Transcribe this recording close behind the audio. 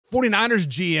49ers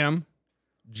GM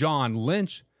John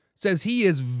Lynch says he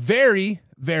is very,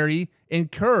 very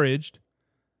encouraged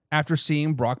after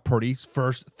seeing Brock Purdy's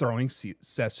first throwing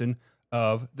session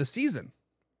of the season.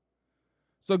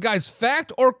 So, guys,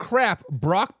 fact or crap,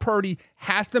 Brock Purdy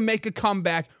has to make a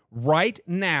comeback right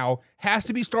now. Has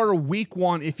to be starter week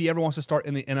 1 if he ever wants to start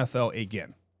in the NFL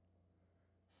again.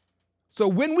 So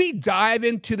when we dive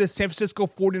into the San Francisco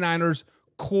 49ers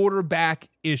quarterback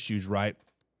issues, right,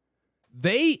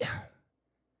 they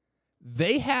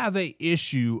have an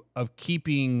issue of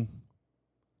keeping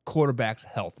quarterbacks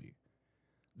healthy.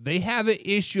 They have an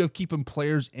issue of keeping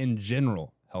players in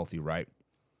general healthy, right?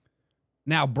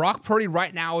 Now, Brock Purdy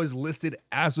right now is listed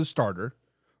as a starter,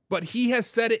 but he has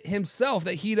said it himself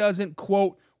that he doesn't,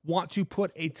 quote, want to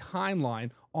put a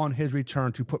timeline on his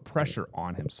return to put pressure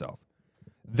on himself.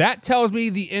 That tells me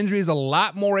the injury is a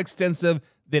lot more extensive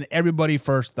than everybody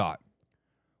first thought.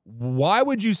 Why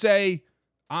would you say,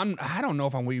 I don't know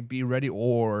if I'm going to be ready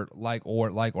or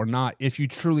not if you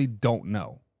truly don't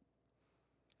know?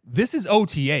 This is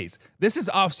OTAs. This is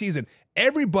off season.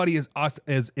 Everybody is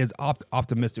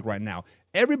optimistic right now.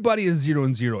 Everybody is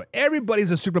 0-0.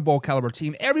 Everybody's a Super Bowl caliber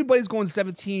team. Everybody's going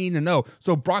 17-0.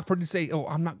 So Brock Purdy say, "Oh,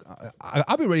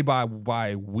 I'll be ready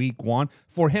by week 1."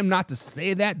 For him not to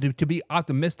say that, to be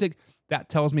optimistic, that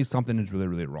tells me something is really,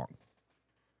 really wrong.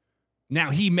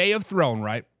 Now, he may have thrown,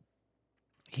 right?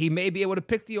 He may be able to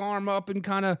pick the arm up and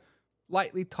kind of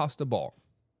lightly toss the ball.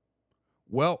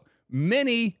 Well,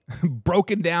 many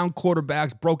broken down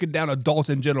quarterbacks, broken down adults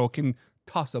in general can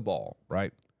toss a ball,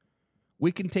 right?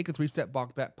 We can take a 3-step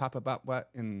back, pop it up,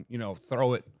 and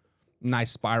throw it.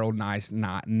 Nice spiral, nice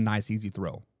easy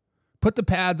throw. Put the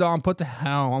pads on, put the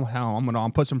helmet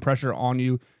on, put some pressure on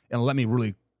you, and let me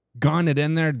really gun it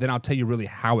in there. Then I'll tell you really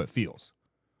how it feels.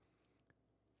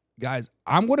 Guys,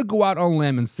 I'm going to go out on a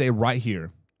limb and say right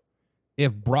here,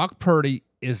 if Brock Purdy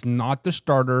is not the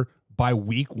starter by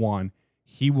week 1,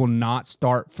 he will not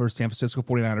start for San Francisco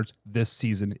 49ers this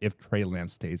season if Trey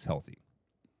Lance stays healthy.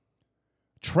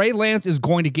 Trey Lance is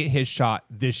going to get his shot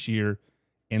this year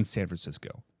in San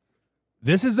Francisco.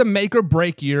 This is a make or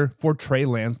break year for Trey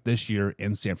Lance this year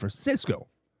in San Francisco.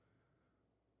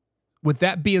 With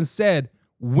that being said,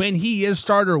 when he is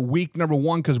starter week number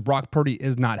 1, because Brock Purdy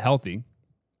is not healthy,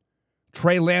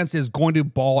 Trey Lance is going to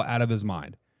ball out of his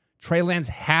mind. Trey Lance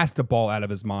has to ball out of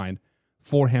his mind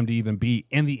for him to even be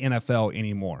in the NFL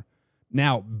anymore.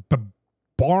 Now,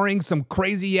 barring some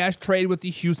crazy-ass trade with the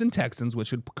Houston Texans,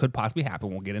 which could possibly happen,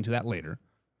 we'll get into that later,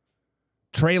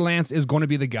 Trey Lance is going to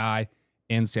be the guy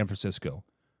in San Francisco.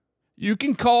 You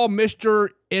can call Mr.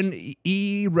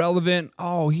 Irrelevant,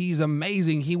 oh, he's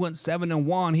amazing, he went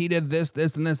 7-1, he did this,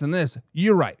 and this, and this.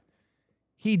 You're right.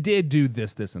 He did do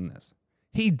this, and this.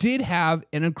 He did have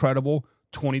an incredible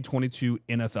 2022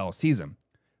 NFL season.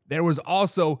 There was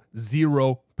also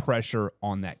zero pressure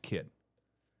on that kid.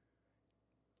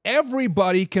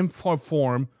 Everybody can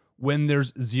perform when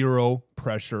there's zero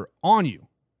pressure on you.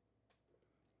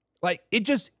 Like it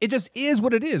just is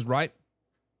what it is, right?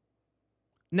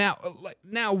 Now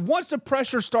once the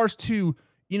pressure starts to,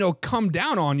 come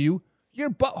down on you, your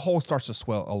butthole starts to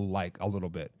swell a little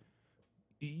bit.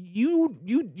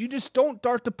 You just don't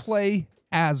start to play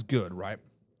as good, right?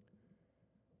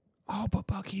 Oh, but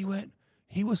Buck, he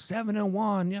was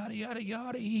 7-1, yada yada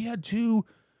yada. He had two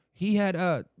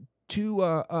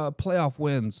playoff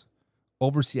wins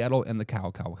over Seattle and the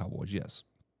Cowboys. Yes,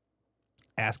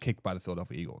 ass kicked by the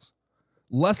Philadelphia Eagles.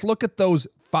 Let's look at those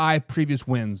 5 previous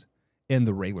wins in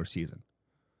the regular season.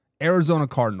 Arizona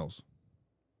Cardinals,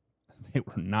 they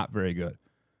were not very good.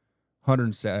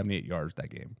 178 yards that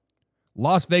game.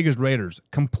 Las Vegas Raiders,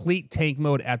 complete tank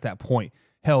mode at that point.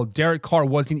 Hell, Derek Carr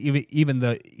wasn't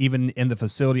even in the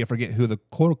facility. I forget who the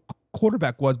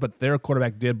quarterback was, but their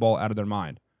quarterback did ball out of their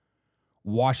mind.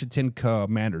 Washington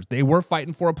Commanders, they were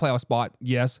fighting for a playoff spot,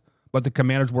 yes, but the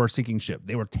Commanders were a sinking ship.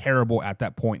 They were terrible at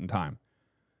that point in time.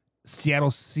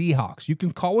 Seattle Seahawks, you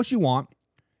can call what you want.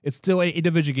 It's still a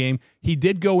division game. He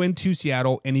did go into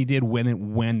Seattle, and he did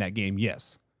win that game,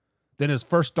 yes. Then his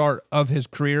second start of his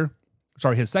career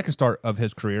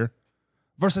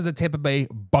versus the Tampa Bay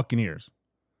Buccaneers.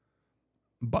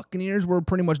 Buccaneers were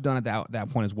pretty much done at that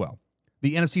point as well.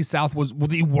 The NFC South was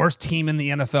the worst team in the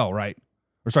NFL, right?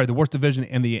 The worst division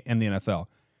in the NFL.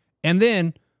 And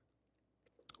then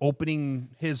opening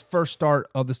his first start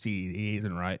of the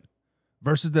season, right?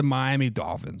 Versus the Miami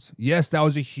Dolphins. Yes, that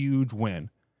was a huge win,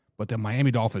 but the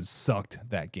Miami Dolphins sucked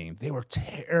that game. They were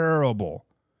terrible.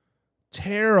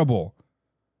 Terrible.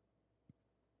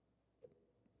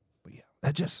 But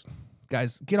yeah,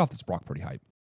 guys, get off this Brock Purdy hype.